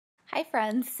Hi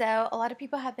friends, so a lot of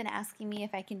people have been asking me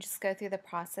if I can just go through the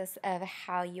process of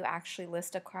how you actually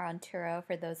list a car on Turo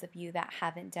for those of you that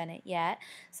haven't done it yet.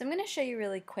 So I'm going to show you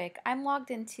really quick. I'm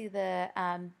logged into the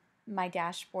my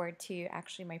dashboard to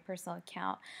actually my personal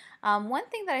account. One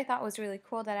thing that I thought was really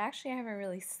cool that actually I haven't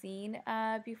really seen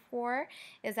before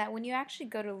is that when you actually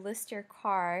go to list your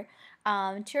car,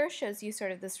 Turo shows you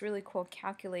sort of this really cool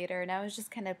calculator, and I was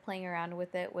just kind of playing around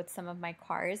with it with some of my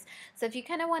cars. So if you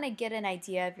kind of want to get an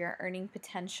idea of your earning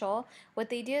potential, what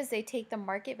they do is they take the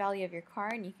market value of your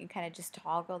car and you can kind of just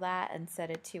toggle that and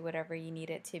set it to whatever you need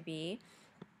it to be.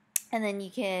 And then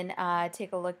you can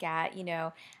take a look at,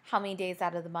 how many days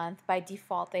out of the month. By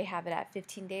default, they have it at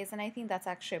 15 days, and I think that's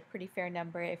actually a pretty fair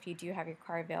number if you do have your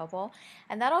car available.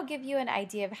 And that'll give you an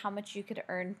idea of how much you could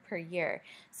earn per year.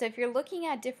 So if you're looking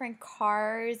at different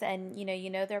cars and you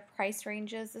know their price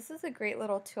ranges, this is a great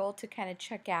little tool to kind of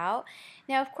check out.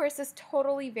 Now, of course, this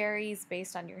totally varies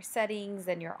based on your settings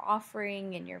and your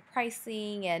offering and your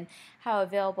pricing and how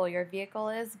available your vehicle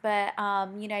is. But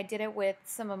I did it with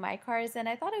some of my cars, and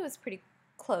I thought it was pretty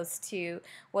close to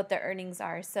what the earnings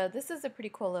are. So this is a pretty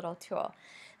cool little tool.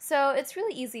 So it's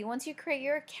really easy. Once you create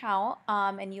your account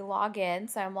and you log in,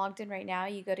 so I'm logged in right now,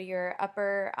 you go to your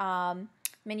upper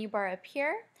menu bar up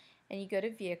here and you go to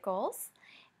vehicles,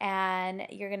 and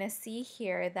you're going to see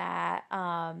here that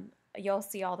you'll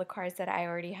see all the cars that I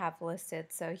already have listed.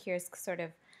 So here's sort of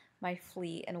my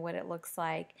fleet and what it looks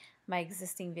like, my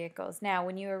existing vehicles. Now,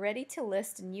 when you are ready to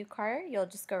list a new car, you'll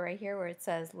just go right here where it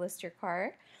says list your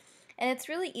car. And it's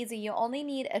really easy. You only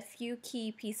need a few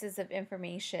key pieces of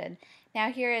information.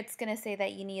 Now here it's going to say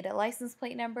that you need a license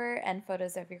plate number and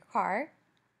photos of your car.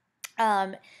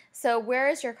 So where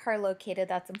is your car located?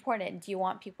 That's important. Do you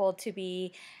want people to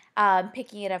be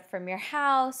picking it up from your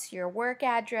house, your work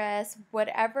address,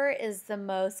 whatever is the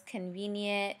most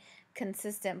convenient,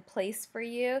 consistent place for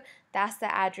you? That's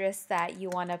the address that you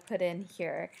want to put in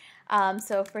here.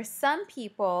 So for some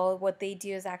people, what they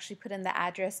do is actually put in the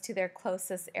address to their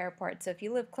closest airport. So if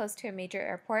you live close to a major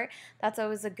airport, that's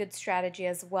always a good strategy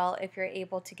as well if you're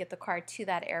able to get the car to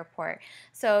that airport.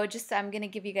 So I'm going to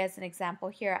give you guys an example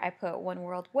here. I put One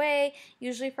World Way.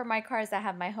 Usually for my cars, I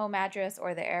have my home address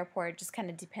or the airport, just kind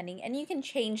of depending. And you can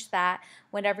change that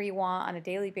whenever you want on a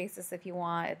daily basis if you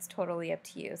want. It's totally up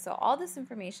to you. So all this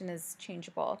information is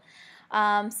changeable.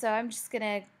 So I'm just going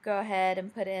to go ahead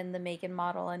and put in the make and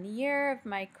model and year of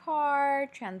my car,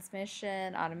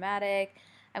 transmission, automatic.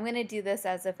 I'm going to do this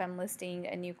as if I'm listing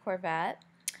a new Corvette.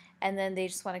 And then they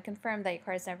just want to confirm that your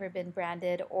car has never been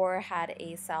branded or had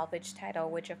a salvage title,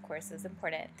 which of course is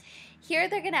important. Here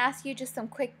they're going to ask you just some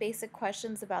quick basic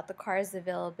questions about the car's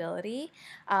availability.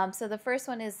 So the first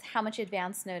one is, how much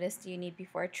advance notice do you need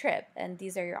before a trip? And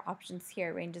these are your options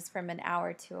here. It ranges from an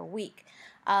hour to a week.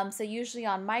 So usually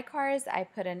on my cars, I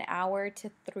put an hour to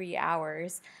 3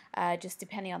 hours, just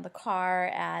depending on the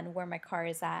car and where my car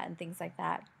is at and things like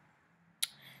that.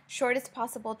 Shortest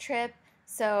possible trip.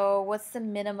 So what's the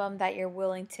minimum that you're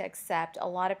willing to accept? A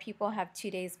lot of people have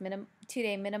 2 day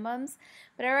minimums,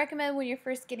 but I recommend when you're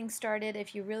first getting started,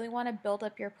 if you really want to build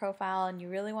up your profile and you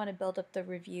really want to build up the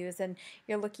reviews and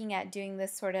you're looking at doing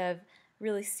this sort of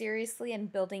really seriously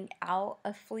and building out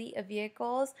a fleet of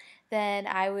vehicles, then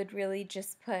I would really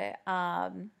just put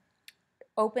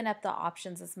open up the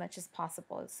options as much as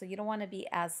possible. So you don't want to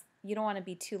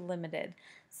be too limited,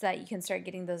 so that you can start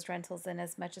getting those rentals in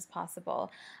as much as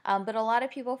possible. But a lot of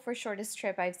people, for shortest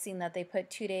trip, I've seen that they put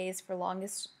 2 days. For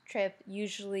longest trip,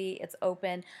 usually it's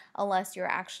open unless you're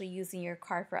actually using your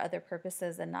car for other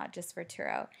purposes and not just for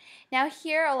Turo. Now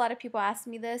here, a lot of people ask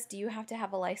me this: do you have to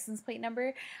have a license plate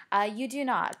number? You do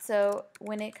not. So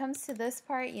when it comes to this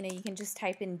part, you can just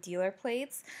type in dealer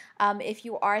plates. If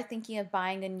you are thinking of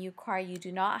buying a new car, you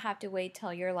do not have to wait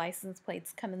till your license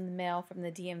plates come in the mail from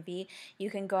the DMV. You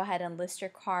can go ahead and list your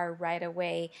car right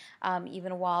away,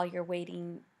 even while you're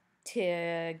waiting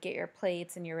to get your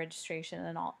plates and your registration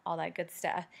and all that good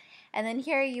stuff. And then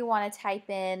here you want to type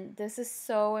in, this is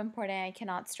so important, I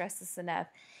cannot stress this enough.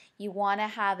 You want to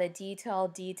have a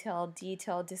detailed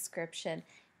description.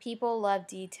 People love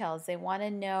details. They want to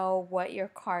know what your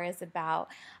car is about.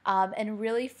 And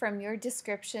really from your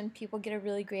description, people get a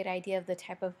really great idea of the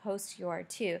type of host you are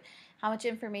too. How much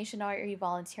information are you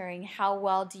volunteering? How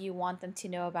well do you want them to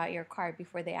know about your car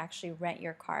before they actually rent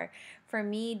your car? For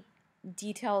me,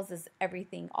 details is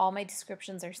everything. All my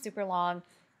descriptions are super long.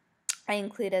 I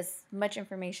include as much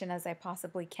information as I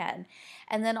possibly can.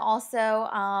 And then also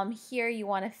here you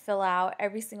want to fill out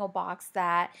every single box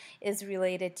that is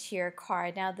related to your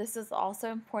car. Now this is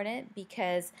also important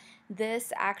because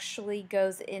this actually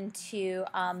goes into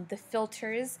the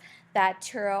filters that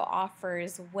Turo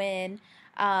offers when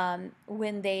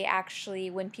when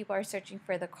people are searching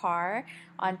for the car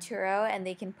on Turo, and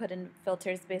they can put in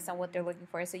filters based on what they're looking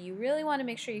for. So you really want to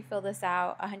make sure you fill this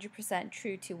out 100%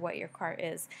 true to what your car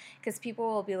is, because people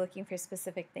will be looking for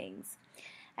specific things.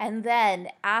 And then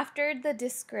after the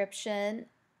description,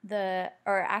 the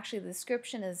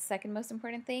description is the second most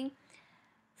important thing.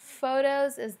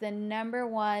 Photos is the number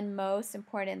one most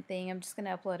important thing. I'm just going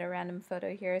to upload a random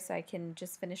photo here so I can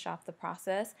just finish off the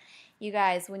process. You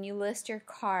guys, when you list your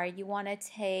car, you want to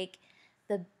take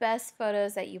the best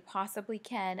photos that you possibly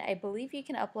can. I believe you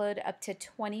can upload up to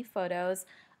 20 photos.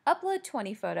 Upload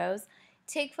 20 photos.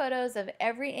 Take photos of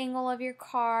every angle of your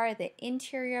car, the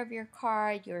interior of your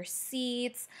car, your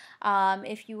seats,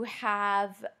 if you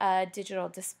have a digital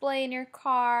display in your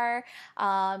car,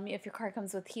 if your car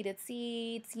comes with heated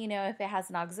seats, if it has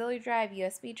an auxiliary drive,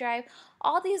 USB drive,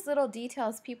 all these little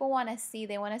details people want to see.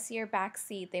 They want to see your back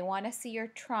seat. They want to see your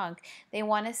trunk. They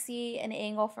want to see an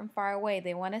angle from far away.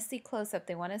 They want to see close up.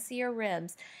 They want to see your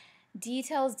rims.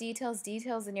 Details, details,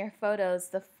 details in your photos.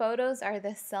 The photos are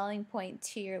the selling point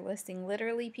to your listing.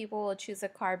 Literally, people will choose a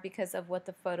car because of what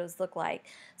the photos look like.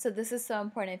 So this is so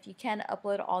important. If you can,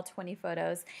 upload all 20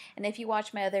 photos. And if you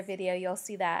watch my other video, you'll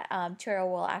see that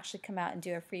Turo will actually come out and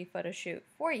do a free photo shoot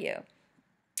for you.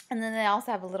 And then they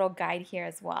also have a little guide here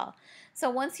as well. So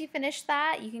once you finish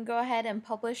that, you can go ahead and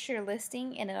publish your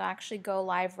listing, and it'll actually go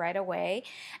live right away.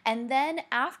 And then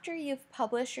after you've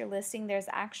published your listing, there's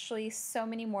actually so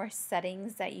many more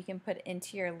settings that you can put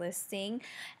into your listing,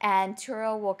 and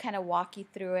Turo will kind of walk you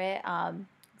through it.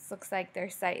 Looks like their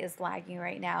site is lagging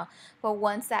right now, but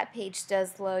once that page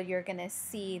does load, you're gonna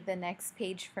see the next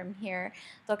page from here.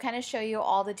 They'll kind of show you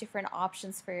all the different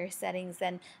options for your settings,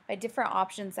 and by different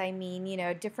options I mean,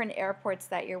 different airports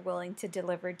that you're willing to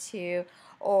deliver to,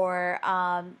 or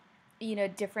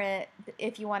different,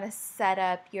 if you want to set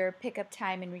up your pickup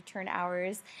time and return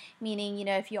hours, meaning,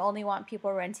 if you only want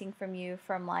people renting from you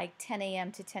from like 10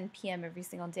 a.m. to 10 p.m. every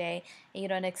single day, and you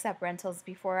don't accept rentals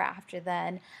before or after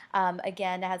then.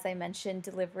 Again, as I mentioned,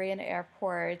 delivery in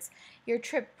airports, your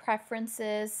trip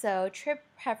preferences. So trip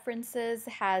preferences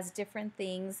has different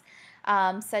things,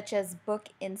 such as book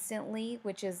instantly,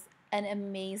 which is an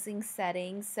amazing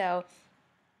setting. So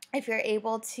if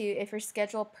your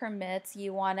schedule permits,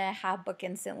 you want to have book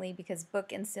instantly, because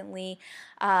book instantly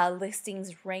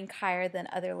listings rank higher than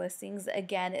other listings.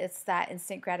 Again, it's that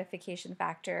instant gratification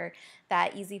factor,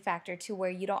 that easy factor to where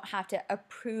you don't have to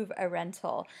approve a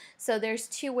rental. So there's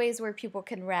two ways where people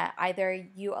can rent. Either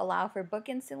you allow for book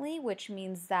instantly, which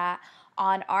means that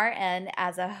on our end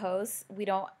as a host, we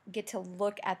don't get to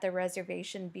look at the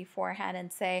reservation beforehand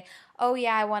and say, oh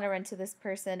yeah, I want to rent to this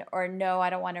person, or no, I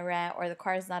don't want to rent, or the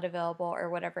car is not available, or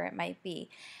whatever it might be.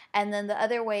 And then the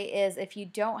other way is, if you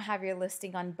don't have your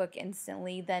listing on book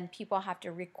instantly, then people have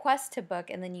to request to book,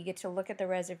 and then you get to look at the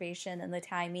reservation and the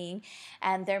timing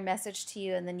and their message to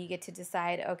you, and then you get to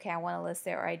decide, okay, I want to list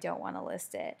it or I don't want to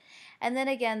list it. And then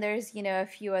again, there's a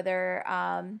few other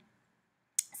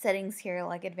settings here,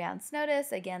 like advance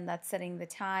notice. Again, that's setting the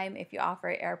time. If you offer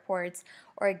airports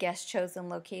or a guest chosen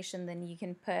location, then you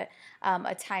can put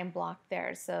a time block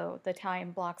there. So the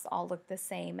time blocks all look the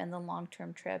same, and the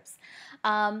long-term trips.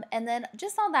 And then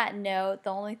just on that note,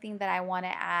 the only thing that I want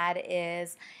to add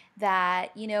is that,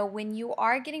 when you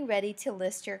are getting ready to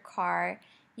list your car,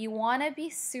 you want to be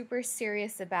super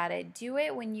serious about it. Do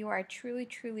it when you are truly,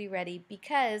 truly ready,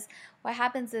 because what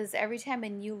happens is every time a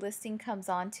new listing comes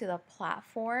onto the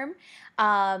platform,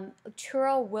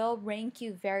 Turo will rank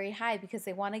you very high, because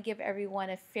they want to give everyone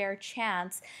a fair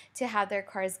chance to have their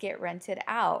cars get rented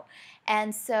out.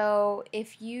 And so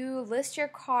if you list your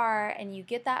car and you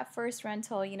get that first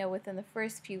rental, within the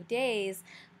first few days,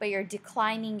 but you're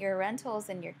declining your rentals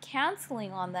and you're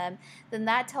canceling on them, then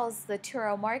that tells the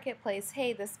Turo marketplace,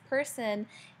 hey, this person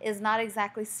is not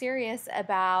exactly serious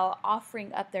about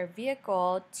offering up their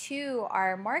vehicle to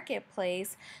our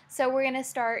marketplace, so we're going to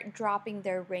start dropping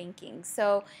their rankings.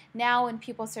 So now when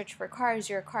people search for cars,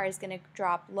 your car is going to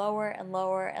drop lower and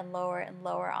lower and lower and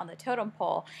lower on the totem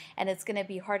pole, and it's going to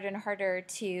be harder and harder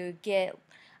to get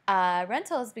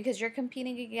rentals, because you're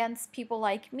competing against people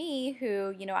like me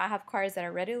who, I have cars that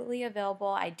are readily available.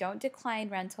 I don't decline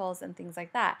rentals and things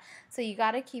like that. So you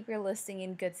got to keep your listing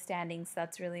in good standing. So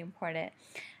that's really important.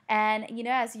 And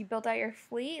as you build out your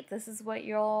fleet, this is what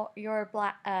your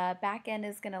back end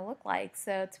is going to look like.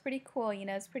 So it's pretty cool.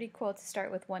 It's pretty cool to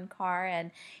start with one car,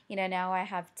 and now I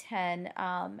have 10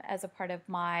 as a part of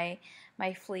my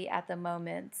fleet at the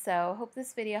moment. So hope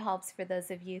this video helps for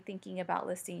those of you thinking about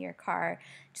listing your car.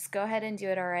 Just go ahead and do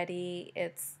it already.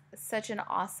 It's such an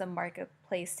awesome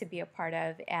marketplace to be a part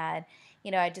of, and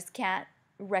I just can't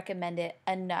recommend it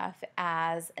enough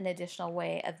as an additional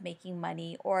way of making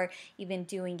money or even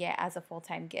doing it as a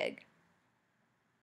full-time gig.